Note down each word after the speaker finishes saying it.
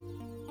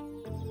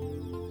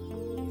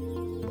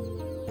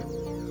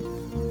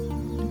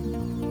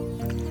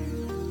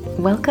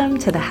Welcome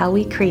to the How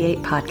We Create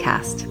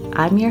podcast.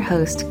 I'm your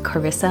host,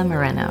 Carissa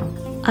Moreno.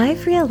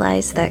 I've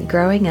realized that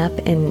growing up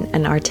in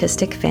an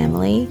artistic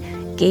family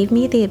gave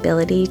me the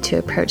ability to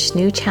approach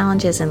new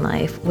challenges in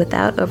life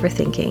without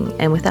overthinking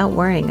and without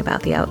worrying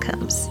about the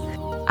outcomes.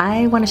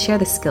 I want to share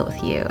this skill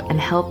with you and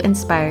help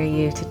inspire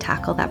you to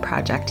tackle that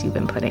project you've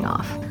been putting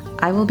off.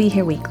 I will be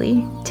here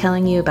weekly,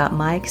 telling you about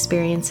my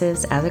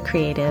experiences as a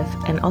creative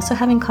and also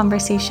having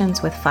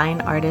conversations with fine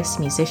artists,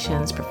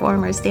 musicians,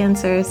 performers,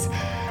 dancers,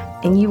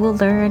 and you will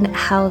learn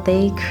how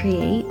they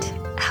create,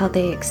 how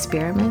they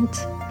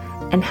experiment,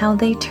 and how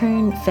they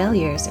turn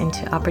failures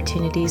into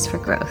opportunities for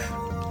growth.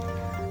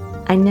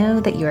 I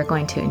know that you are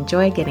going to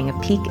enjoy getting a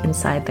peek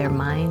inside their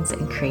minds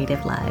and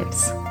creative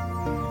lives.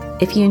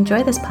 If you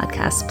enjoy this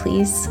podcast,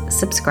 please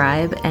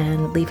subscribe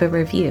and leave a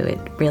review. It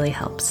really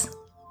helps.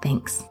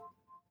 Thanks.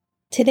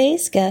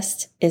 Today's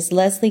guest is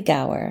Leslie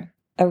Gower,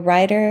 a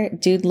writer,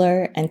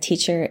 doodler, and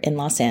teacher in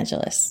Los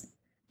Angeles.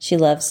 She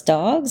loves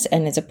dogs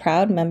and is a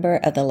proud member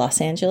of the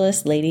Los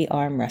Angeles Lady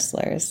Arm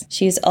Wrestlers.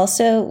 She is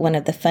also one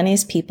of the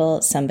funniest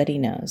people somebody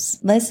knows.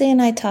 Leslie and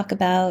I talk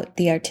about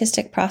the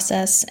artistic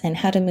process and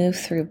how to move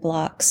through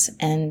blocks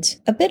and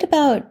a bit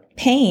about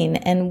pain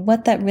and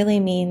what that really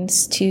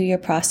means to your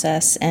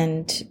process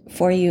and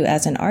for you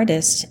as an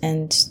artist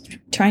and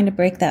trying to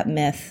break that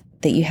myth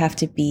that you have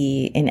to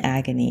be in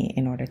agony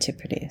in order to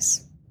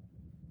produce.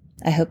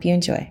 I hope you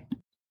enjoy.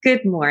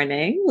 Good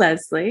morning,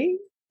 Leslie.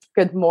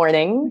 Good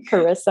morning,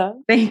 Carissa.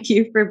 Thank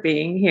you for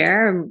being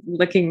here. I'm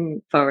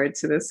looking forward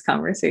to this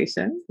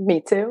conversation.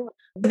 Me too.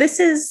 This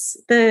is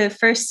the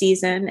first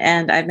season,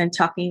 and I've been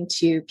talking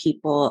to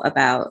people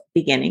about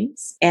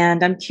beginnings.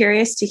 And I'm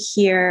curious to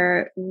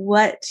hear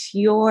what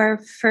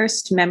your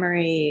first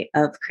memory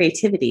of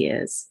creativity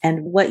is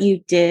and what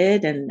you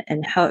did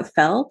and how it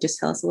felt. Just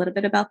tell us a little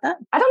bit about that.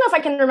 I don't know if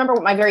I can remember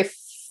what my very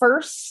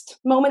first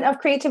moment of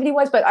creativity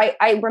was, but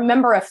I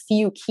remember a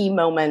few key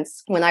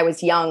moments when I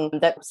was young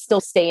that still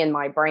stay in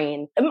my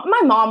brain.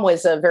 My mom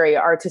was a very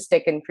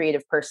artistic and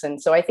creative person.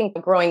 So I think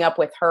growing up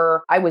with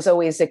her, I was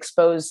always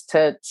exposed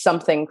to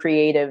something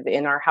creative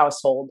in our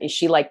household.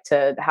 She liked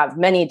to have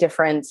many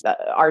different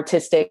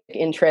artistic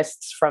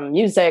interests, from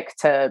music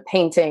to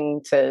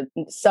painting to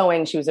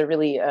sewing. She was a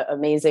really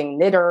amazing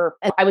knitter.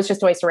 And I was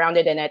just always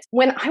surrounded in it.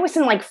 When I was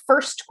in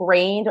first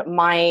grade,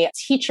 my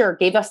teacher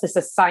gave us this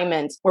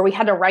assignment where we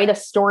had to write a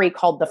story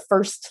called The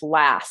First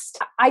Last.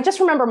 I just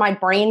remember my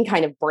brain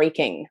kind of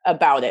breaking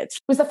about it. It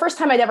was the first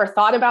time I'd ever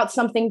thought about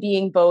something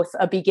being both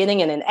a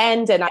beginning and an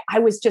end. And I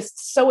was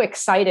just so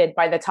excited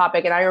by the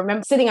topic. And I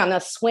remember sitting on the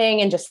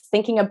swing and just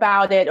thinking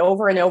about it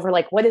over and over,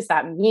 what does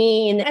that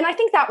mean? And I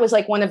think that was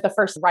one of the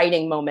first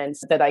writing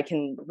moments that I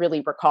can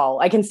really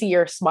recall. I can see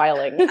you're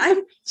smiling. I'm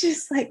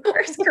just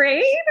first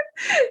grade?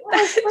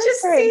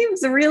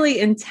 Seems really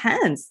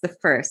intense, The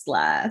First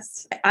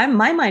Last.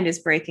 My mind is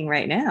breaking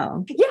right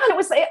now. Yeah,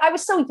 I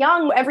was so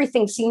young.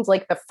 Everything seemed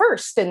like the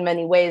first in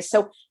many ways.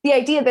 So the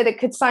idea that it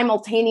could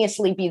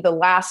simultaneously be the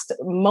last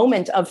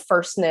moment of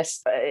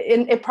firstness,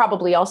 it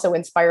probably also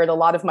inspired a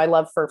lot of my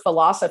love for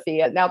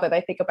philosophy now that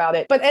I think about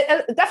it. But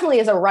definitely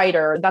as a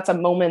writer, that's a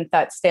moment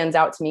that stands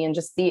out to me, and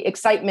just the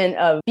excitement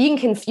of being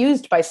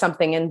confused by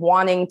something and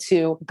wanting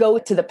to go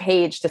to the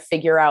page to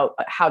figure out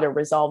how to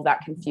resolve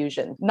that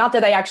confusion. Not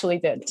that I actually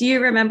did. Do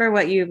you remember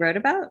what you wrote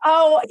about?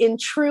 Oh, in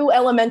true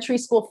elementary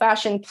school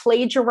fashion,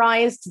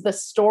 plagiarized the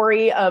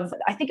story of,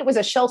 I think it was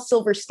a Shel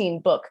Silverstein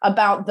book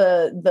about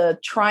the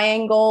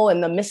triangle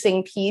and the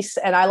missing piece.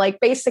 And I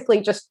basically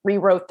just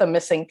rewrote the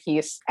missing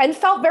piece and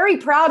felt very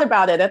proud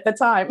about it at the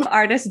time.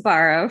 Artists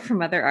borrow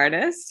from other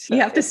artists. You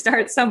have to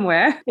start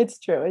somewhere. It's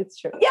true.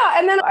 Yeah.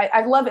 And then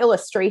I love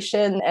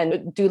illustration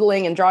and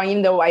doodling and drawing,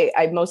 even though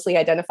I mostly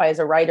identify as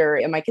a writer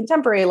in my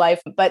contemporary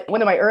life. But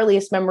one of my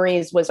earliest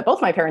memories was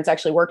both my parents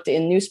actually worked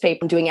in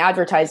newspaper doing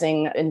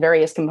advertising in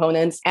various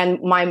components.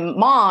 And my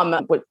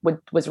mom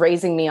was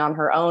raising me on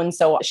her own.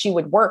 So she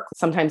would work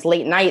sometimes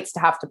late nights to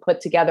have to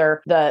put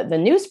together the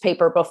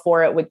newspaper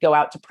before it would go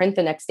out to print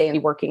the next day and be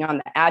working on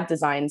the ad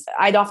designs.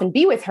 I'd often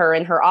be with her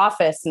in her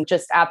office and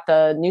just at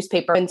the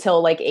newspaper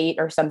until 8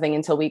 or something,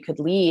 until we could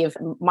leave.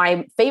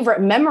 My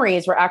favorite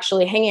memories were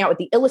actually hanging out with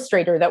the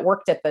illustrator that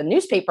worked at the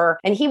newspaper.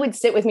 And he would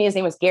sit with me. His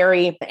name was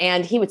Gary.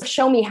 And he would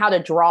show me how to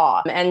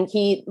draw. And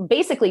he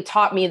basically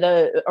taught me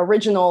the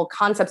original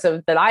concepts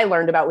that I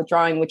learned about with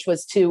drawing, which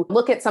was to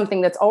look at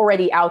something that's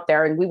already out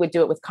there. And we would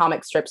do it with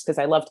comic strips because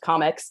I loved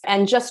comics,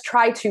 and just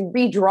try to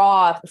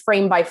redraw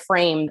frame by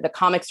frame the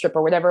comic strip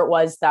or whatever it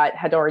was that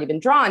had already been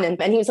drawn.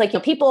 And he was like,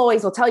 people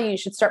always will tell you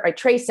should start by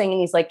tracing.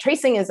 And he's like,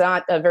 tracing is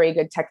not a very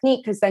good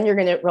technique because then you're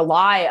going to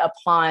rely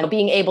upon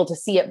being able to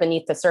see it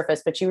beneath the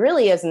surface. But you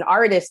really, as an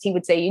artist, he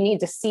would say you need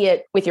to see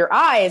it with your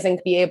eyes and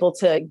be able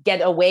to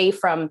get away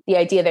from the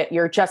idea that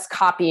you're just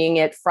copying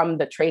it from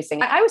the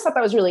tracing. I always thought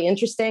that was really interesting.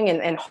 interesting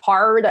and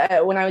hard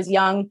when I was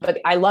young, but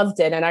I loved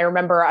it. And I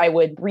remember I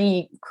would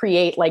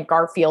recreate like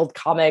Garfield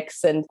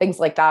comics and things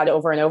like that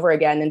over and over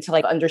again until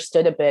I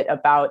understood a bit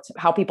about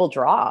how people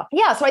draw.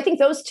 Yeah. So I think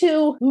those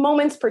two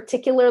moments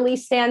particularly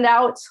stand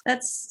out.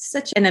 That's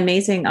such an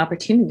amazing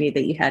opportunity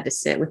that you had to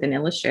sit with an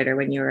illustrator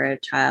when you were a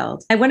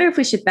child. I wonder if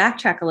we should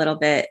backtrack a little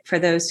bit for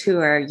those who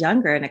are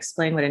younger and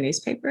explain what a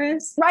newspaper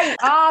is. Right.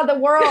 The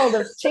world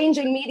of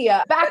changing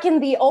media. Back in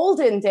the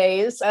olden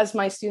days, as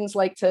my students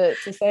like to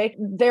say,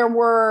 there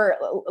were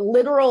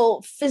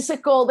literal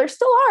physical, there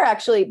still are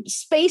actually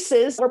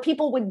spaces where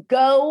people would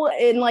go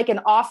in like an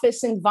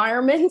office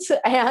environment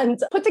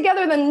and put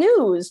together the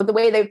news the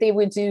way that they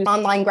would do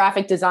online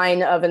graphic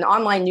design of an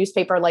online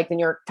newspaper like the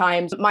New York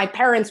Times. My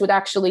parents would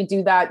actually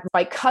do that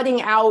by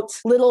cutting out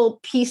little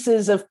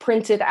pieces of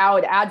printed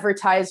out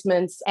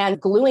advertisements and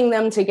gluing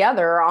them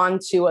together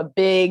onto a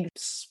big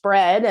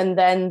spread. And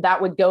then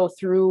that would go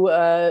through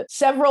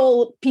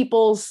several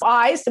people's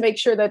eyes to make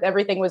sure that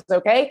everything was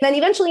okay. Then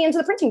eventually into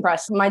the printing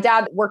press. My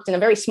dad worked in a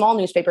very small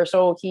newspaper,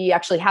 so he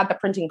actually had the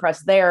printing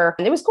press there.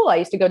 And it was cool. I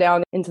used to go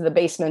down into the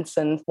basements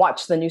and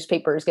watch the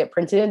newspapers get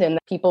printed, and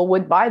people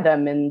would buy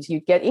them and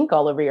you'd get ink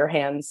all over your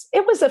hands.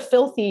 It was a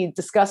filthy,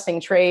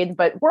 disgusting trade,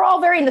 but we're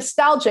all very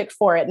nostalgic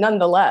for it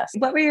nonetheless.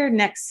 What were your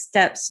next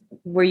steps?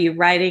 Were you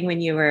writing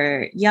when you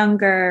were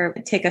younger?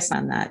 Take us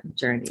on that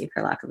journey,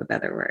 for lack of a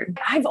better word.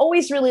 I've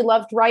always really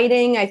loved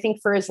writing. I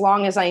think for as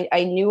long as I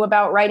knew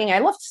about writing, I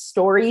loved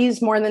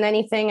stories more than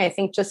anything. I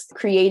think just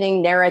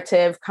creating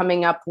narrative,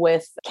 coming up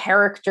with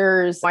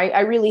characters.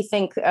 I really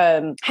think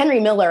Henry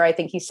Miller, I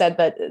think he said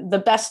that the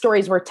best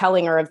stories we're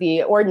telling are of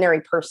the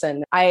ordinary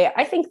person.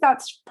 I think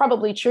that's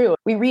probably true.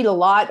 We read a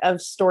lot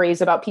of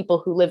stories about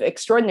people who live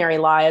extraordinary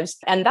lives,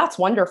 and that's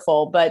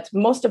wonderful. But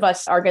most of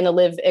us are going to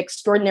live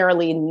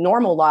extraordinarily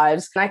normal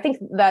lives. And I think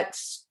that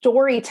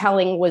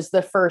storytelling was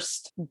the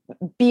first,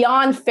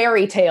 beyond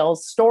fairy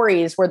tales,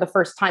 stories were the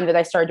first time that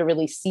I started to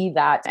really see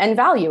that and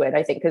value it,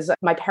 I think, because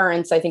my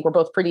parents, I think, were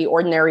both pretty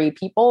ordinary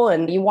people,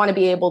 and you want to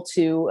be able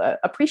to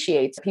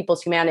appreciate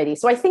people's humanity.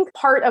 So I think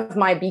part of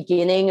my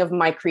beginning of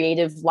my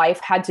creative life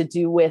had to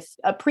do with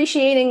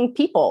appreciating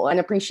people and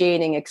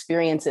appreciating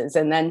experiences,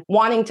 and then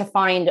wanting to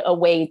find a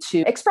way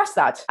to express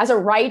that. As a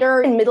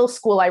writer in middle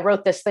school, I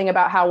wrote this thing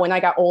about how when I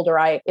got older,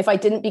 if I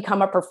didn't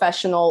become a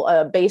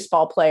professional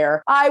baseball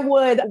player, I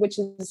would, which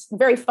is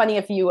very funny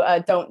if you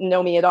don't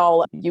know me at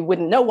all. You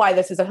wouldn't know why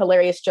this is a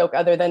hilarious joke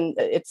other than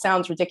it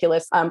sounds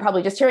ridiculous.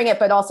 Probably just hearing it,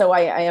 but also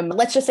I am,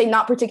 let's just say,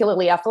 not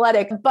particularly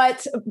athletic.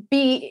 But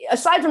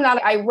aside from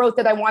that, I wrote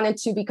that I wanted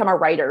to become a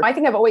writer. I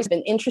think I've always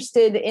been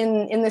interested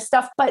in this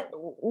stuff, but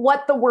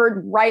what the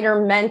word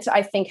writer meant,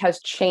 I think, has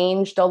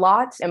changed a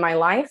lot in my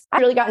life. I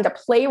really got into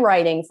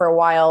playwriting for a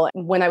while.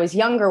 When I was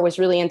younger, was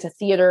really into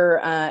theater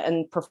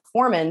and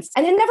performance,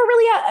 and I never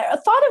really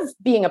thought of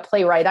being a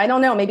playwright. I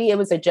don't know, maybe it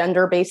was a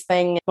gender-based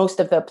thing. Most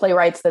of the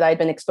playwrights that I'd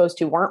been exposed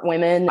to weren't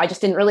women. I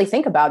just didn't really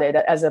think about it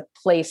as a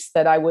place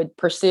that I would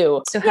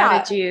pursue. So how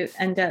did you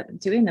end up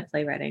doing the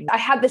playwriting? I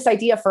had this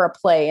idea for a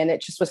play, and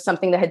it just was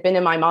something that had been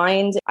in my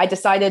mind. I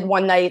decided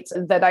one night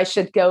that I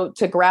should go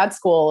to grad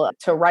school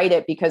to write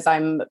it because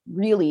I'm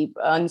really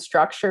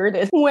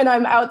unstructured when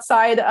I'm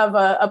outside of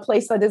a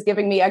place that is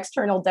giving me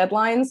external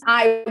deadlines.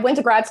 I went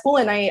to grad school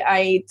and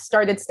I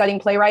started studying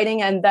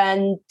playwriting, and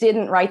then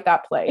didn't write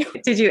that play.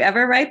 Did you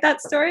ever write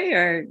that story,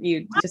 or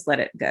you just let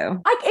it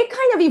go? It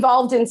kind of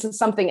evolved into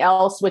something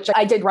else, which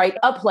I did write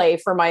a play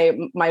for my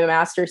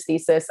master's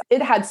thesis.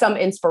 It had some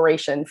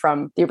inspiration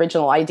from the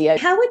original idea.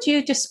 How would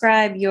you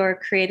describe your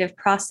creative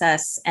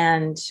process?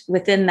 And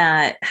within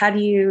that, how do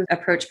you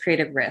approach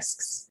creative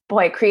risks?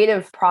 Boy,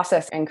 creative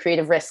process and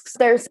creative risks.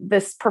 There's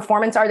this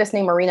performance artist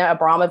named Marina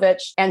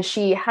Abramovich, and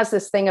she has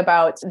this thing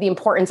about the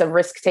importance of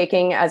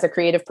risk-taking as a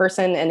creative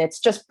person, and it's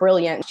just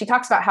brilliant. She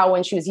talks about how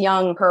when she was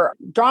young, her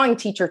drawing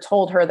teacher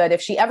told her that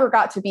if she ever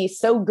got to be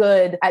so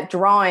good at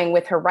drawing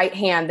with her right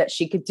hand that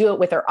she could do it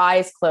with her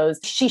eyes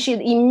closed, she should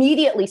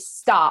immediately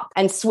stop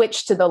and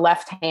switch to the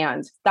left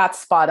hand. That's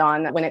spot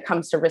on when it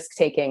comes to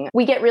risk-taking.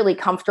 We get really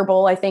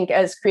comfortable, I think,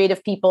 as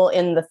creative people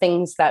in the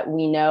things that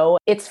we know.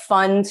 It's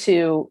fun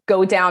to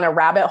go down a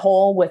rabbit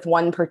hole with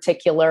one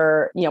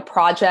particular,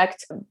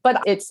 project,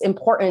 but it's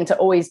important to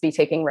always be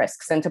taking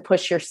risks and to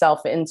push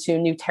yourself into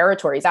new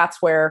territories. That's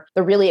where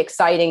the really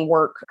exciting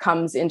work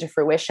comes into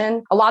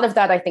fruition. A lot of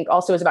that, I think,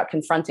 also is about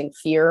confronting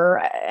fear,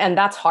 and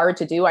that's hard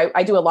to do.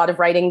 I do a lot of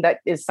writing that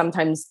is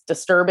sometimes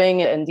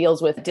disturbing and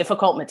deals with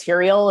difficult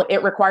material.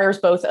 It requires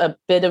both a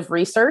bit of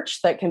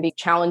research that can be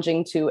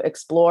challenging to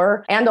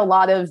explore and a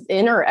lot of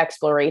inner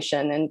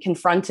exploration and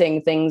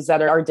confronting things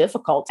that are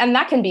difficult. And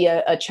that can be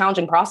a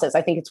challenging process.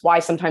 I think it's why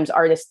sometimes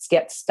artists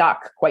get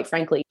stuck, quite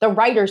frankly. The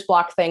writer's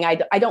block thing,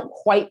 I don't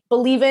quite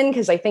believe in,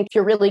 because I think if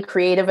you're really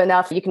creative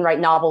enough, you can write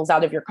novels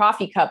out of your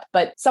coffee cup.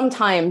 But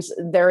sometimes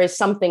there is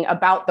something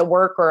about the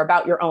work or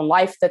about your own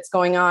life that's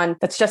going on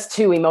that's just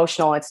too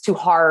emotional. It's too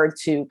hard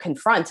to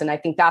confront. And I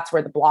think that's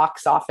where the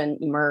blocks often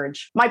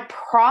emerge. My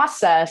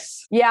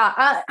process,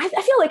 I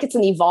feel like it's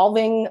an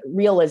evolving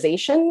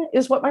realization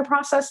is what my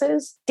process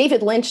is.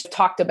 David Lynch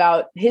talked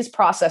about his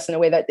process in a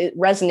way that it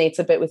resonates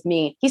a bit with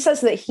me. He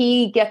says that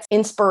he gets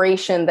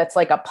inspiration that's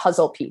like a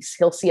puzzle piece.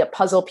 He'll see a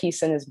puzzle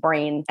piece in his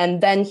brain,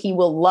 and then he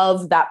will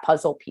love that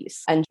puzzle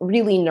piece and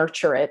really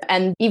nurture it.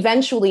 And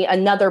eventually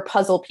another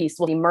puzzle piece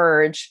will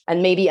emerge,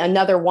 and maybe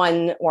another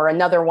one or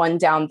another one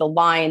down the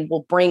line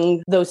will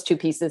bring those two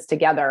pieces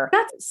together.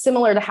 That's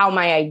similar to how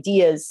my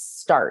ideas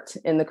start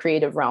in the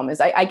creative realm.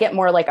 Is I get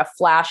more like a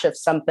flash of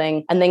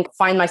something and then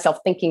find myself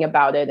thinking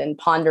about it and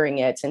pondering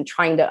it and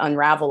trying to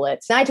unravel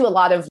it. And I do a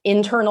lot of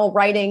internal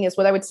writing is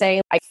what I would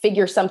say. I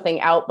figure something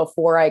out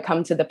before I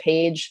come to the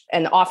page.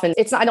 And often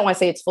it's not, I don't want to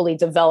say it's fully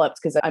developed,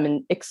 because I'm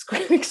an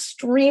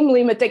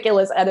extremely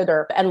meticulous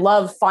editor and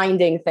love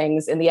finding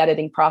things in the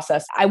editing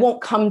process. I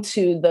won't come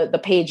to the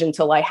page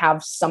until I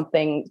have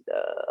something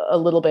a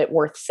little bit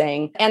worth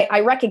saying. And I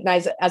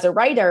recognize as a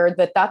writer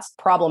that that's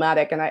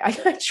problematic. And I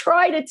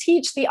try to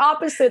teach the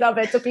opposite of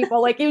it to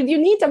people. Like you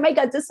need to make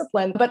a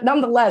discipline, but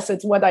nonetheless,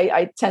 it's what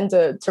I tend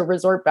to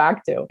resort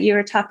back to. You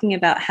were talking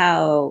about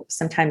how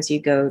sometimes you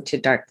go to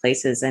dark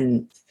places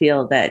and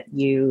feel that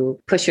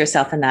you push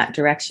yourself in that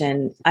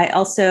direction. I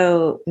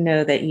also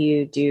know that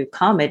you do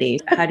comedy.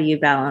 How do you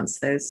balance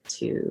those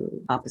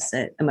two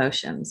opposite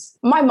emotions?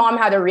 My mom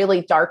had a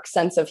really dark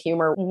sense of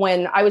humor.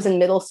 When I was in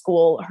middle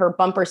school, her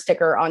bumper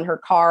sticker on her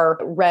car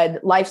read,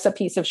 "Life's a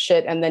piece of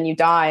shit and then you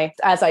die,"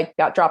 as I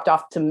got dropped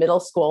off to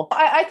middle school.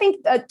 I think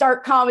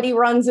dark comedy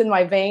runs in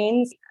my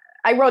veins.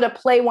 I wrote a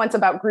play once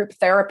about group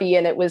therapy,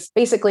 and it was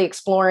basically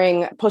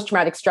exploring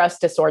post-traumatic stress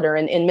disorder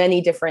in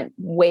many different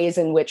ways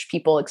in which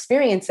people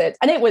experience it.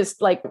 And it was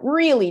like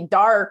really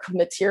dark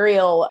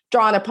material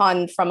drawn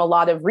upon from a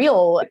lot of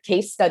real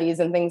case studies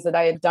and things that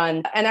I had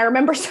done. And I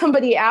remember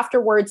somebody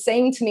afterwards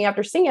saying to me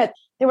after seeing it,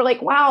 they were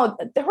like, "Wow,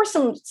 there were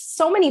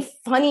so many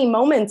funny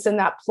moments in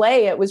that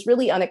play. It was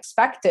really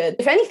unexpected."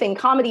 If anything,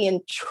 comedy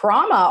and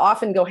trauma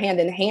often go hand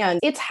in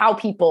hand. It's how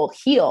people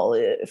heal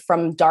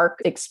from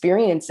dark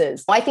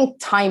experiences. I think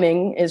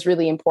timing is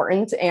really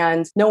important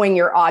and knowing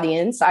your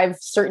audience. I've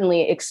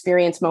certainly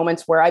experienced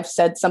moments where I've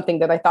said something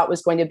that I thought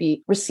was going to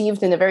be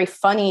received in a very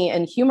funny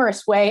and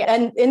humorous way,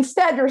 and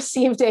instead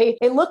received a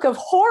look of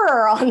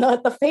horror on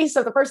the face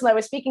of the person I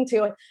was speaking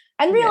to,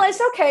 and realized,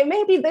 okay,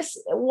 maybe this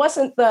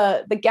wasn't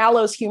the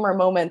gallows humor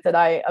moment that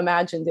I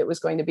imagined it was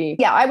going to be.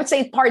 Yeah, I would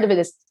say part of it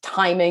is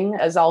timing,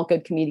 as all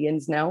good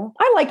comedians know.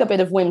 I like a bit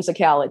of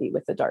whimsicality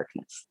with the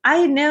darkness.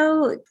 I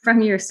know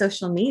from your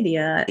social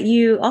media,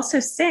 you also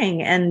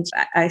sing, and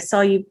I saw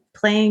you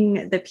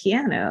playing the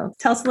piano.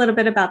 Tell us a little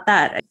bit about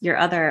that, your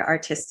other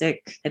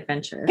artistic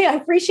adventure. Yeah, I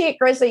appreciate,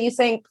 Carissa, you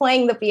saying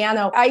playing the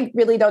piano. I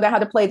really don't know how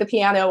to play the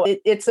piano.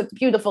 It's a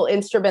beautiful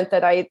instrument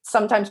that I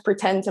sometimes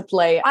pretend to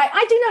play.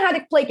 I do know how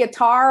to play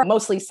guitar,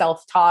 mostly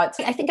self-taught.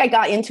 I think I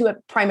got into it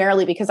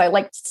primarily because I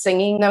liked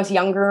singing when I was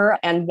younger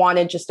and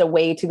wanted just a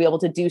way to be able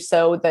to do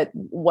so that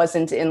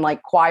wasn't in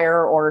like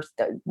choir or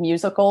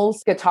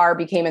musicals. Guitar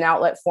became an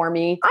outlet for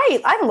me.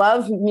 I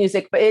love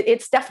music, but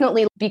it's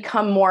definitely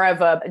become more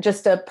of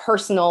just a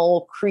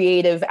personal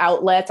creative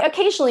outlet.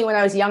 Occasionally when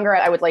I was younger,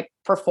 I would like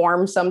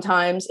perform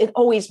sometimes. It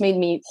always made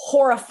me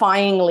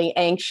horrifyingly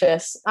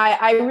anxious.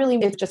 I really,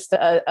 it's just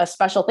a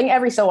special thing.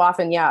 Every so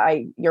often,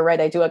 you're right,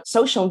 I do it.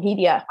 Social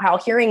media, how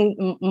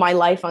hearing my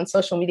life on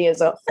social media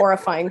is a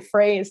horrifying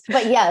phrase.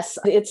 But yes,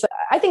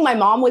 I think my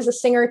mom was a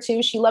singer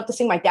too. She loved to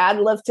sing. My dad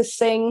loved to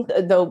sing,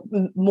 though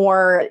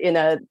more in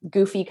a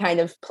goofy kind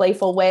of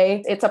playful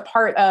way. It's a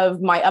part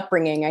of my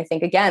upbringing, I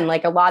think. Again,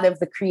 like a lot of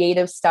the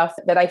creative stuff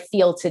that I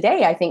feel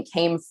today, I think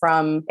came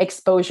from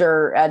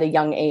exposure at a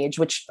young age,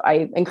 which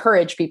I encourage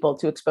people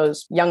to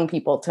expose young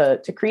people to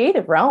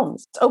creative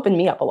realms. It's opened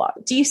me up a lot.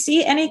 Do you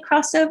see any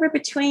crossover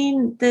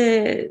between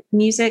the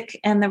music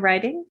and the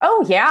writing?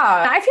 Oh,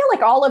 yeah. I feel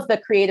like all of the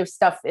creative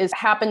stuff is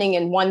happening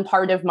in one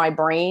part of my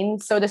brain,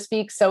 so to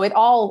speak. So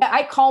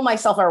I call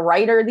myself a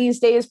writer these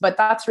days, but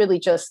that's really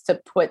just to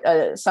put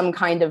some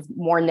kind of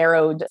more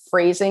narrowed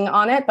phrasing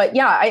on it. But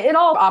yeah, it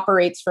all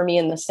operates for me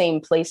in the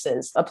same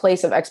places, a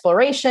place of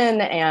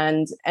exploration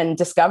and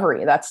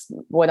discovery. That's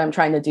what I'm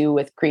trying to do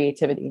with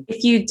creativity.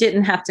 If you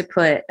didn't have to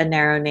put a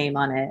narrow name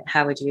on it,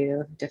 how would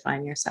you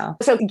define yourself?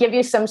 So give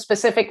you some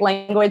specific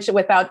language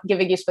without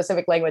giving you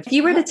specific language. If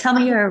you were to tell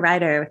me you're a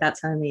writer without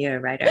telling me you're a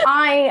writer.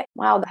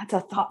 Wow, that's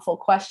a thoughtful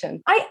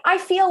question. I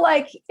feel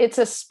like it's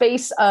a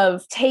space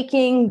of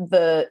taking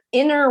the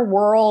inner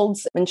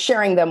worlds and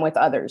sharing them with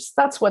others.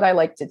 That's what I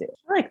like to do.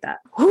 I like that.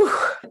 Whew.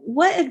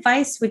 What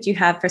advice would you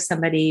have for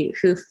somebody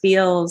who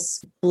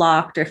feels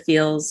blocked or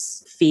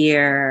feels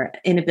fear,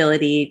 inability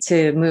ability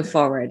to move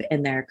forward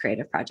in their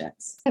creative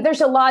projects?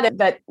 There's a lot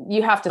that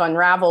you have to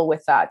unravel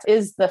with that.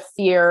 Is the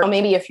fear,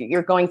 maybe if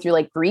you're going through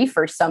like grief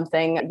or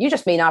something, you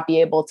just may not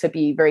be able to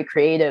be very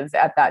creative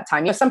at that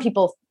time. Some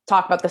people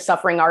talk about the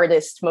suffering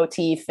artist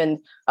motif and,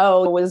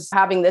 was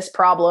having this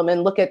problem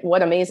and look at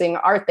what amazing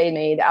art they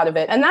made out of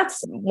it. And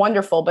that's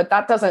wonderful, but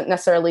that doesn't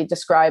necessarily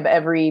describe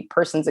every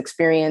person's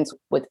experience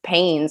with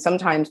pain.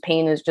 Sometimes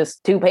pain is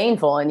just too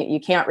painful and you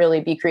can't really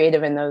be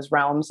creative in those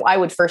realms. I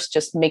would first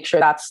just make sure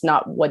that's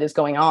not what is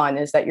going on,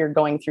 is that you're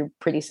going through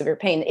pretty severe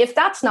pain. If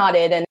that's not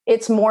it, and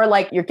it's more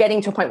like you're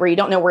getting to a point where you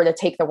don't know where to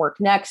take the work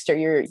next, or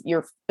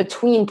you're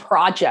between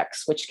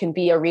projects, which can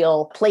be a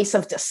real place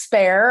of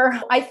despair.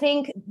 I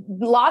think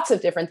lots of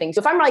different things.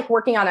 If I'm like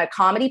working on a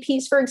comedy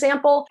piece, for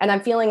example, and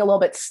I'm feeling a little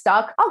bit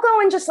stuck, I'll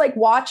go and just like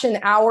watch an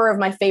hour of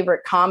my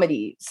favorite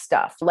comedy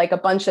stuff, like a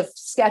bunch of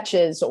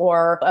sketches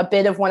or a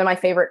bit of one of my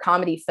favorite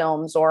comedy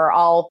films, or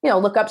I'll,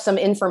 look up some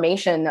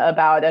information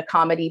about a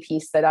comedy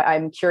piece that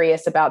I'm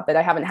curious about that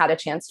I haven't had a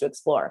chance to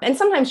explore. And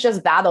sometimes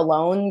just that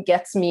alone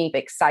gets me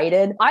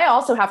excited. I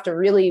also have to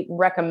really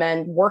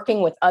recommend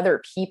working with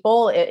other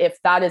people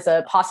if that is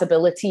a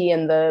possibility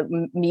in the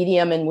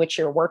medium in which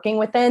you're working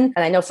within.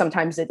 And I know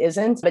sometimes it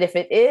isn't, but if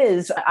it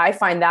is, I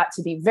find that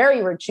to be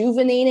very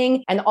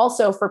rejuvenating. And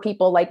also for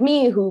people like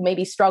me who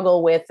maybe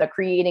struggle with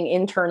creating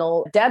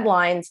internal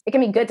deadlines, it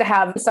can be good to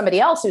have somebody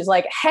else who's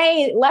like,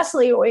 hey,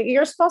 Leslie,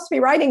 you're supposed to be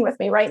writing with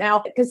me right now,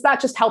 because that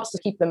just helps to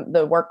keep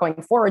the work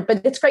going forward.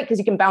 But it's great because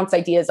you can bounce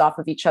ideas off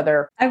of each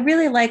other. I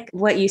really like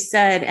what you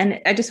said. And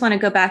I just want to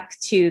go back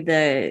to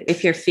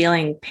if you're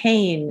feeling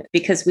pain,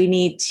 because we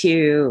need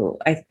to,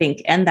 I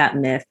think, end that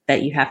myth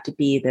that you have to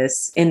be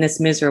in this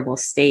miserable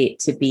state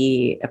to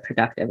be a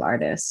productive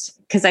artist.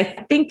 Because I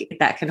think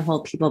that can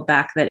hold people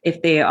back, that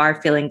if they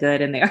are feeling good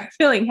and they are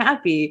feeling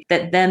happy,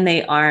 that then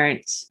they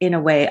aren't in a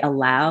way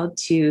allowed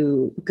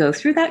to go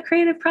through that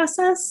creative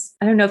process.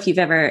 I don't know if you've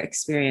ever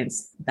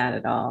experienced that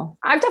at all.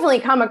 I've definitely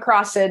come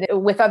across it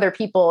with other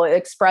people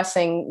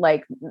expressing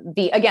like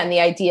the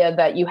idea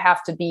that you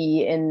have to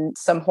be in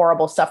some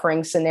horrible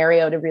suffering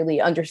scenario to really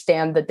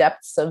understand the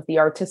depths of the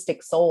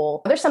artistic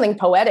soul. There's something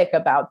poetic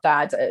about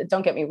that.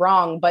 Don't get me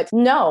wrong, but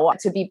no,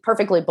 to be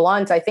perfectly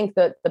blunt, I think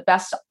that the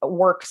best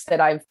works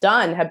that I've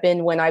done have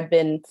been when I've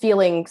been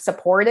feeling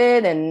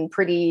supported and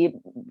pretty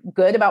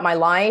good about my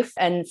life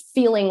and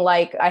feeling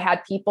like I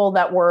had people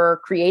that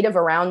were creative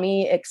around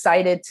me,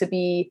 excited to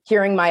be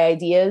hearing my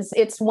ideas.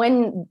 It's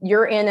when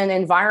you're in an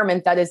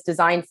environment that is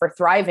designed for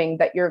thriving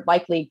that you're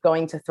likely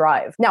going to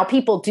thrive. Now,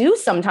 people do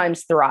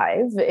sometimes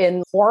thrive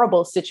in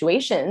horrible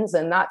situations,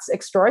 and that's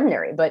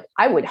extraordinary. But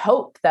I would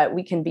hope that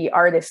we can be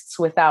artists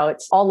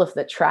without all of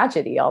the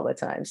tragedy all the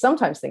time.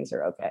 Sometimes things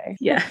are okay.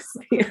 Yes.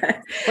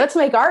 Let's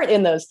make art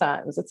in those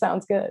times. It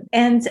sounds good.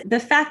 And the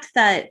fact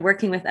that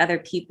working with other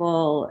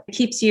people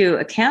keeps you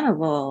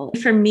accountable.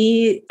 For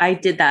me, I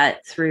did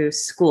that through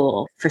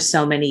school for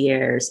so many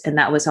years. And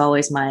that was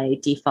always my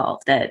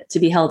default, that to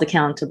be held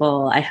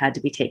accountable, I had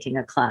to be taking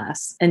a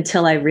class,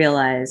 until I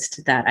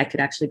realized that I could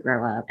actually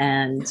grow up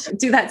and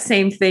do that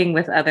same thing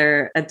with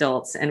other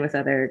adults and with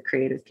other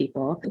creative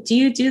people. Do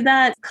you do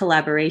that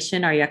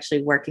collaboration? Are you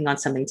actually working on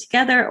something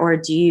together? Or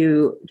do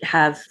you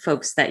have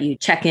folks that you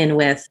check in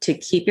with to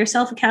keep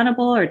yourself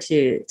accountable, or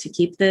to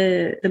keep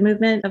the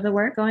movement of the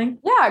work going?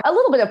 Yeah, a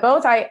little bit of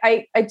both.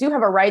 I do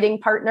have a writing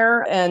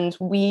partner, and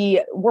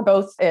we're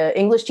both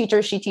English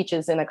teachers. She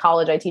teaches in a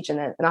college. I teach in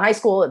a high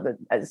school.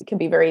 It can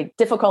be very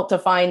difficult to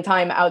find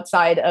time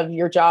outside of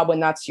your job when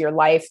that's your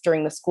life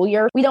during the school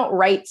year. We don't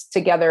write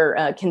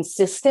together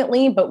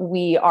consistently, but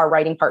we are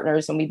writing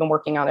partners, and we've been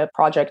working on a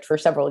project for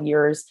several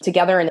years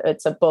together. And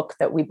it's a book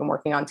that we've been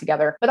working on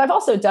together. But I've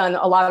also done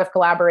a lot of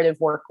collaborative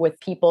work with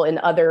people in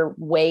other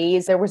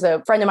ways. There was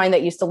a friend of mine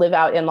that used to live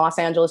out in Los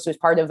Angeles who was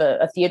part of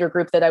a theater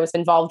group that I was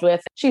involved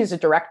with. She's a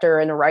director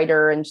and a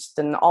writer and just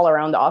an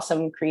all-around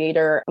awesome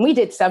creator. And we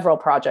did several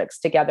projects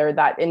together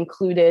that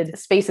included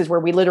spaces where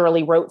we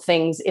literally wrote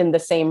things in the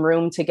same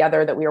room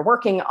together that we were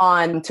working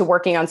on, to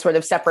working on sort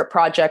of separate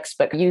projects,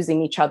 but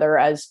using each other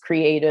as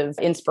creative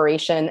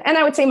inspiration. And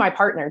I would say my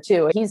partner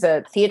too. He's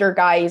a theater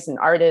guy. He's an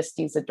artist.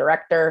 He's a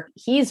director.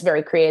 He's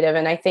very creative.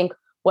 And I think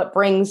what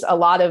brings a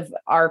lot of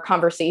our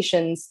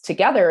conversations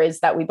together is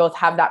that we both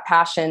have that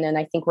passion. And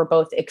I think we're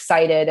both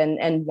excited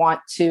and want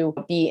to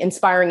be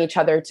inspiring each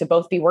other to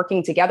both be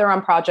working together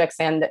on projects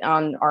and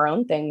on our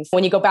own things.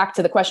 When you go back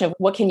to the question of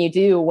what can you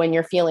do when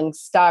you're feeling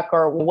stuck,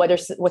 or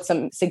what's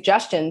some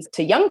suggestions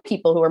to young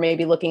people who are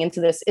maybe looking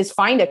into this, is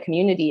find a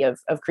community of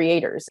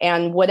creators.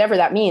 And whatever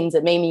that means,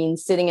 it may mean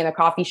sitting in a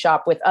coffee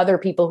shop with other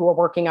people who are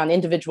working on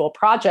individual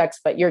projects,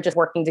 but you're just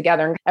working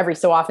together and every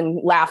so often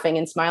laughing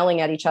and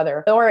smiling at each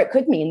other. Or it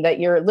could mean that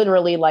you're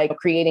literally like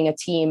creating a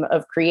team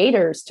of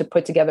creators to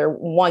put together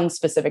one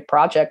specific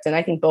project. And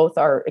I think both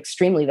are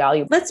extremely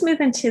valuable. Let's move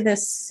into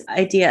this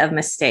idea of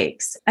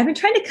mistakes. I've been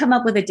trying to come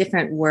up with a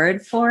different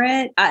word for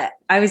it.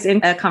 I was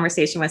in a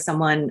conversation with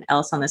someone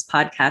else on this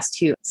podcast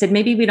who said,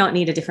 maybe we don't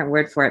need a different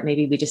word for it.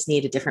 Maybe we just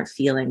need a different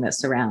feeling that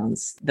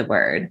surrounds the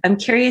word. I'm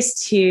curious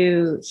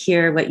to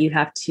hear what you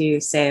have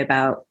to say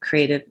about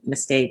creative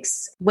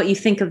mistakes, what you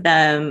think of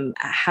them,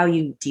 how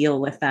you deal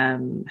with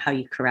them, how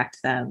you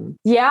correct them.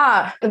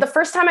 Yeah. The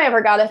first time I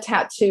ever got a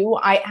tattoo,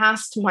 I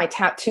asked my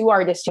tattoo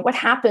artist, what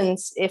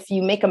happens if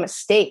you make a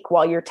mistake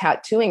while you're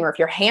tattooing or if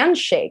your hand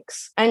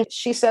shakes? And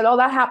she said, oh,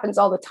 that happens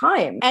all the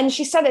time. And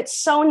she said it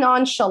so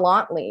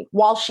nonchalantly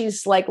while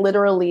she's like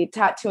literally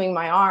tattooing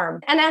my arm.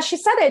 And as she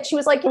said it, she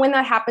was like, when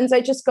that happens, I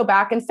just go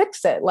back and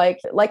fix it. Like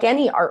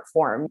any art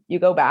form, you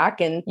go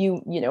back and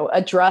you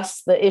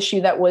address the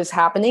issue that was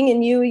happening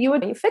and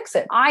you fix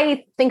it.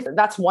 I think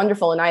that's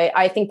wonderful. And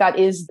I think that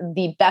is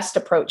the best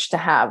approach to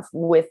have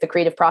with the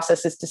creative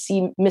process, is to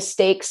see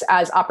mistakes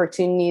as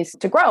opportunities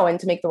to grow and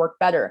to make the work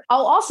better.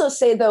 I'll also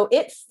say though,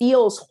 it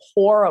feels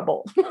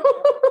horrible.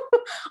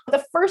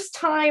 The first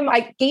time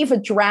I gave a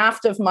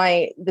draft of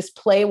this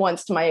play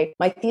once to my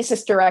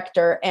thesis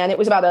director, and it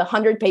was about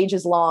 100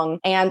 pages long.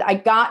 And I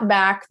got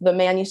back the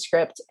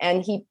manuscript,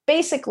 and he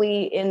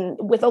basically,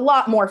 with a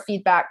lot more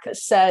feedback,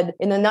 said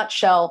in a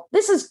nutshell,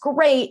 this is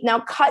great.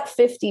 Now cut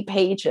 50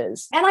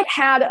 pages. And I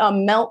had a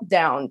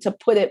meltdown, to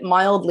put it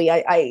mildly.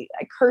 I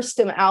cursed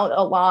him out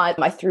a lot.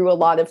 I threw a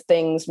lot of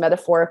things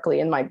metaphorically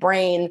in my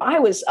brain. I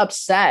was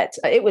upset.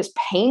 It was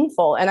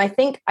painful. And I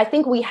think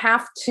we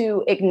have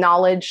to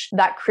acknowledge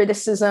that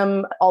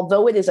criticism,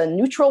 although it is a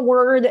neutral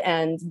word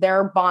and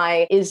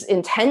thereby is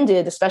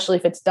intended, especially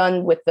if it's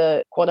done with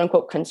the quote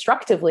unquote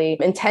constructively,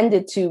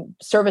 intended to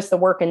service the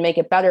work and make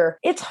it better,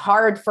 it's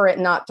hard for it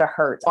not to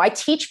hurt. So I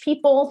teach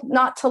people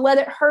not to let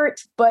it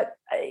hurt, but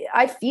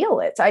I feel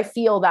it. I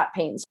feel that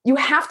pain. You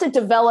have to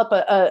develop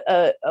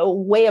a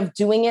way of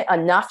doing it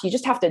enough. You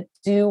just have to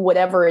do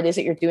whatever it is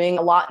that you're doing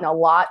a lot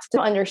to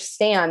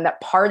understand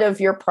that part of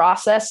your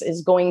process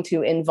is going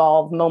to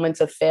involve moments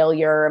of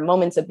failure,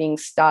 moments of being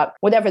stuck,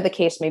 whatever the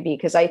case may be.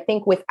 Because I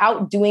think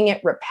without doing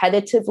it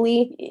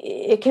repetitively,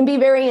 it can be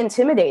very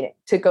intimidating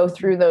to go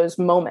through those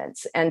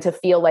moments and to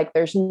feel like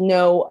there's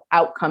no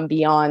outcome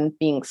beyond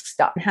being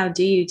stuck. How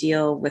do you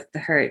deal with the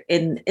hurt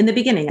in the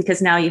beginning?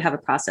 Because now you have a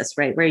process,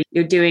 right, where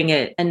you're doing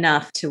it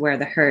enough to where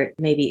the hurt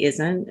maybe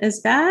isn't as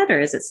bad,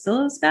 or is it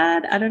still as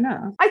bad? I don't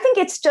know. I think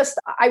it's just,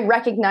 I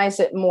recognize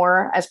it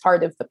more as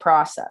part of the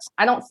process.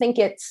 I don't think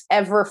it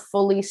ever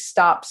fully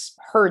stops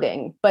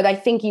hurting, but I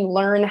think you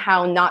learn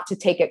how not to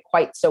take it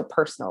quite so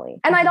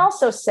personally. And I'd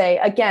also say,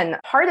 again,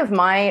 part of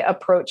my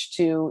approach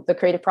to the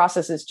creative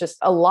process is just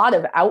a lot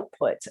of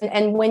output.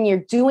 And when you're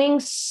doing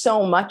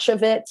so much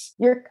of it,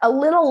 you're a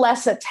little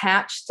less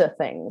attached to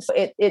things.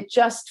 It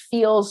just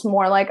feels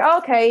more like,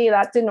 okay,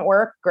 that didn't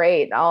work. Great.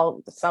 I'll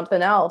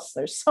something else.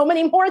 There's so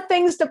many more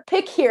things to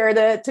pick here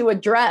to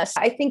address.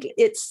 I think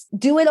it's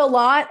do it a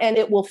lot and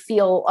it will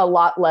feel a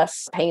lot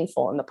less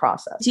painful in the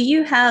process. Do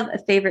you have a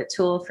favorite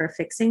tool for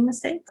fixing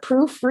mistakes?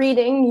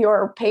 Proofreading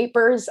your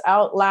papers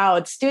out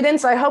loud.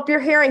 Students, I hope you're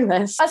hearing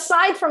this.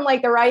 Aside from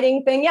like the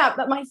writing thing, yeah,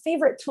 but my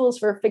favorite tools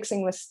for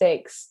fixing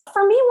mistakes.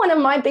 For me, one of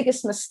my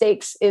biggest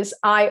mistakes is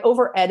I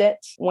over edit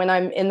when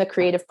I'm in the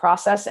creative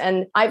process.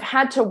 And I've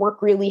had to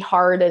work really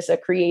hard as a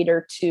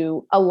creator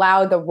to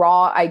allow the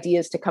raw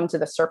ideas to come to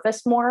the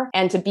surface more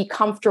and to be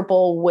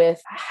comfortable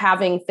with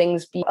having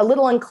things be a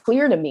little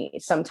unclear to me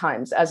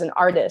sometimes as an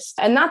artist.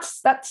 And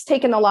that's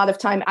taken a lot of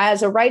time.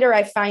 As a writer,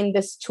 I find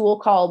this tool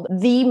called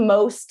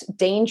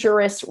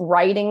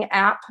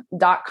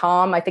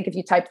themostdangerouswritingapp.com. I think if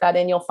you type that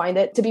in, you'll find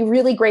it to be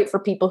really great for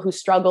people who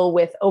struggle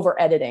with over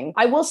editing.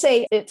 I will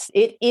say it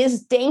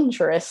is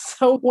dangerous.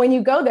 So when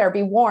you go there,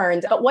 be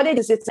warned. But what it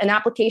is, it's an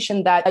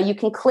application that you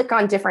can click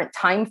on different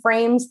time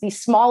frames. The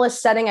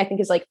smallest setting, I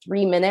think, is like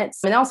 3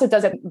 minutes. And it also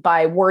does it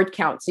by word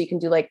count. So you can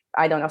do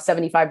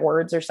 75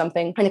 words or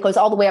something. And it goes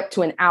all the way up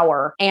to an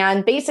hour.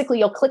 And basically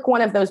you'll click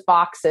one of those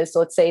boxes. So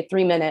let's say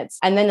 3 minutes,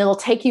 and then it'll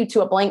take you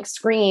to a blank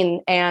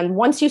screen. And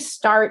once you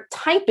start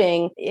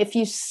typing, if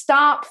you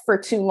stop for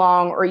too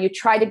long or you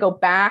try to go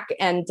back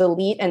and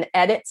delete and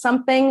edit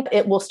something,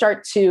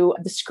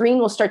 the screen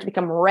will start to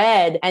become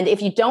red. And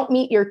if you don't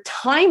meet your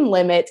time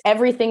limit,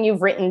 everything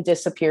you've written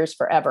disappears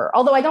forever.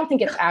 Although I don't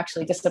think it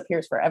actually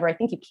disappears forever. I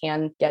think you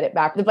can get it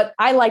back, but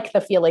I like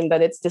the feeling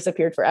that it's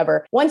disappeared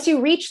forever. Once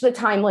you reach the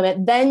time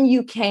limit, then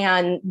you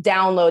can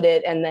download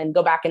it and then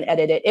go back and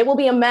edit it. It will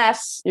be a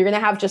mess. You're going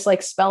to have just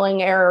like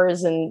spelling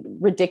errors and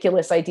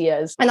ridiculous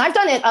ideas. And I've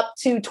done it up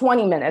to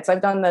 20 minutes.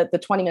 I've done the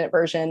 20-minute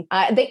version.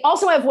 They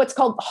also have what's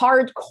called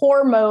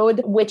hardcore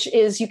mode, which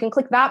is you can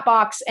click that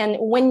box. And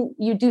when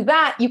you do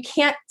that, you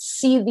can't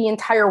see the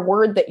entire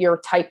word that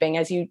you're typing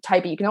as you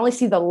type it. You can only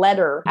see the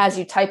letter as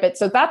you type it.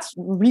 So that's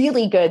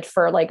really good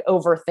for like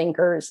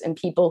overthinkers and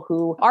people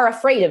who are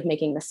afraid of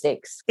making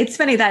mistakes. It's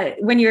funny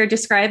that when you were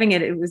describing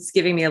it, it was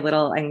giving me a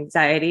little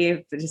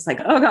anxiety, just like,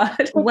 oh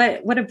God,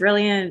 what a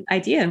brilliant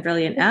idea and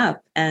brilliant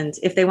app. And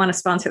if they want to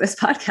sponsor this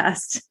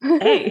podcast,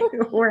 hey,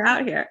 we're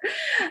out here.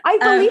 I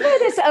believe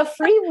it is a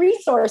free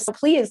resource.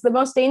 Please, the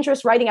most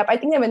dangerous writing app. I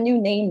think they have a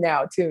new name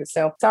now too.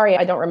 So sorry,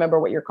 I don't remember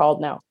what you're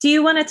called now. Do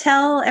you want to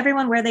tell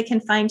everyone where they can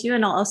find you?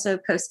 And I'll also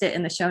also post it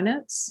in the show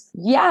notes?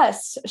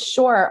 Yes,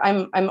 sure.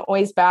 I'm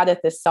always bad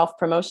at this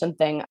self-promotion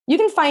thing. You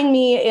can find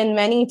me in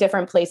many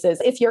different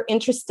places. If you're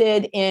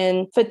interested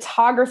in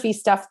photography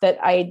stuff that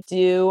I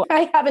do,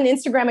 I have an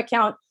Instagram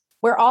account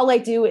where all I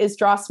do is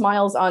draw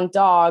smiles on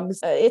dogs.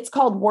 It's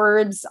called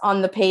Words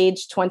on the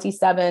Page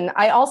 27.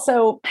 I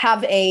also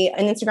have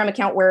an Instagram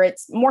account where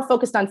it's more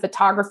focused on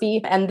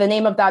photography. And the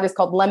name of that is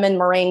called Lemon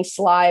Meringue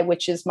Sly,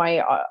 which is my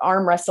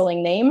arm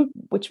wrestling name,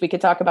 which we could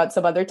talk about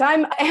some other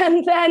time.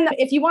 And then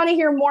if you want to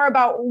hear more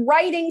about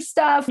writing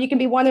stuff, you can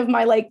be one of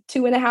my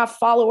 2.5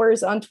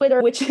 followers on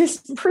Twitter, which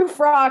is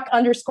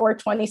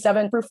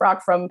proofrock_27,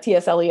 proofrock from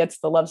T.S. Eliot's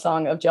The Love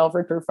Song of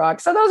Gelford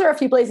Proofrock. So those are a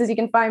few places you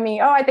can find me.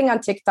 Oh, I think on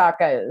TikTok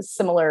is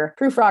similar,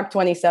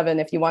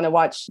 proofrock27, if you want to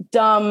watch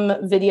dumb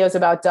videos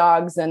about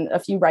dogs and a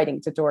few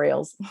writing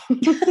tutorials.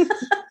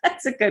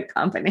 That's a good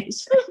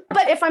combination.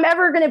 But if I'm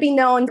ever going to be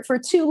known for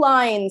two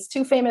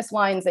famous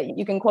lines that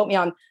you can quote me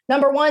on.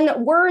 Number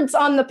one, words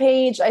on the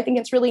page. I think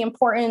it's really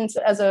important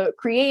as a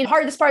creator.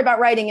 Hardest part about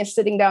writing is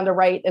sitting down to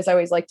write, as I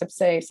always like to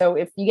say. So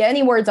if you get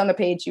any words on the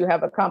page, you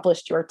have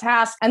accomplished your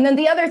task. And then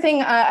the other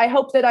thing, I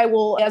hope that I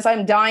will, as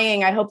I'm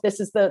dying, I hope this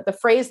is the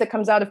phrase that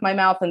comes out of my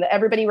mouth and that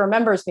everybody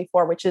remembers me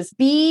for, which is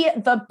be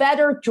the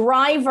better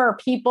driver,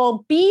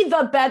 people. Be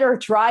the better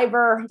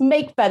driver.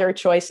 Make better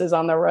choices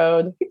on the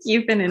road.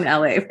 You've been in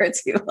LA for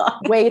too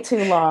long. Way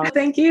too long.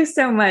 Thank you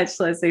so much,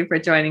 Leslie, for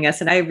joining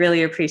us. And I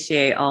really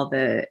appreciate all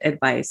the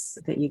advice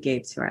that you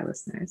gave to our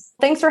listeners.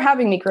 Thanks for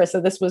having me,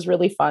 Carissa. This was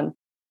really fun.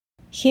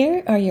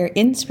 Here are your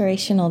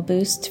inspirational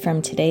boosts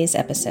from today's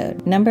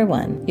episode. Number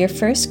 1, your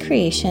first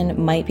creation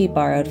might be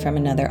borrowed from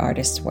another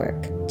artist's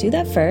work. Do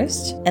that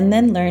first, and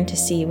then learn to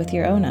see with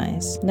your own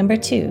eyes. Number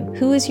 2,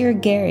 who is your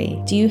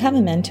Gary? Do you have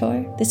a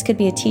mentor? This could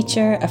be a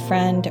teacher, a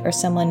friend, or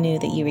someone new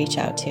that you reach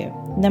out to.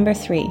 Number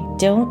 3,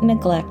 don't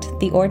neglect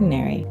the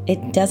ordinary.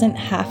 It doesn't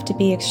have to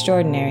be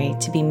extraordinary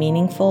to be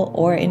meaningful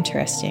or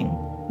interesting.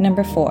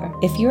 Number 4,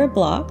 if you're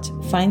blocked,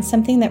 find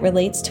something that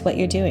relates to what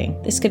you're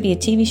doing. This could be a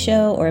TV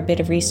show or a bit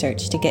of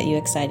research to get you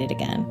excited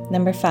again.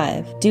 Number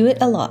 5, do it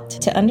a lot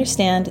to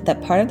understand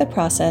that part of the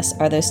process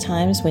are those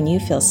times when you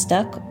feel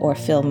stuck or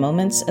feel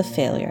moments of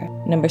failure.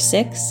 Number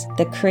 6,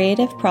 the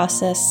creative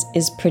process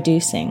is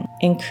producing.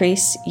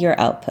 Increase your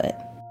output.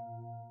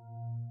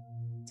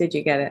 Did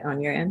you get it on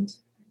your end?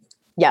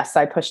 Yes,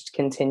 I pushed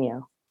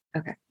continue.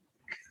 Okay.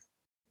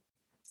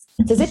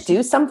 Does it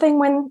do something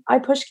when I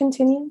push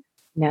continue?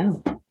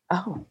 No.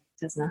 Oh,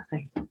 it does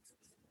nothing.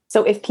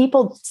 So if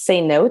people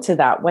say no to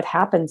that, what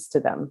happens to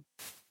them?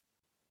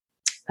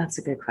 That's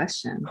a good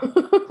question.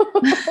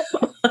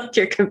 Like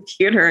your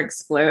computer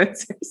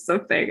explodes or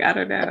something. I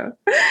don't know.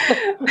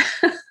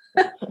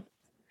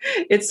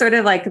 It's sort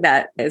of like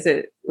that.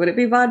 Would it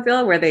be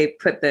vaudeville where they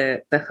put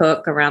the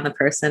hook around the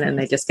person and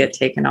they just get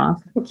taken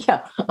off?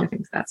 Yeah. I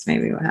think that's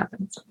maybe what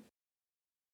happens.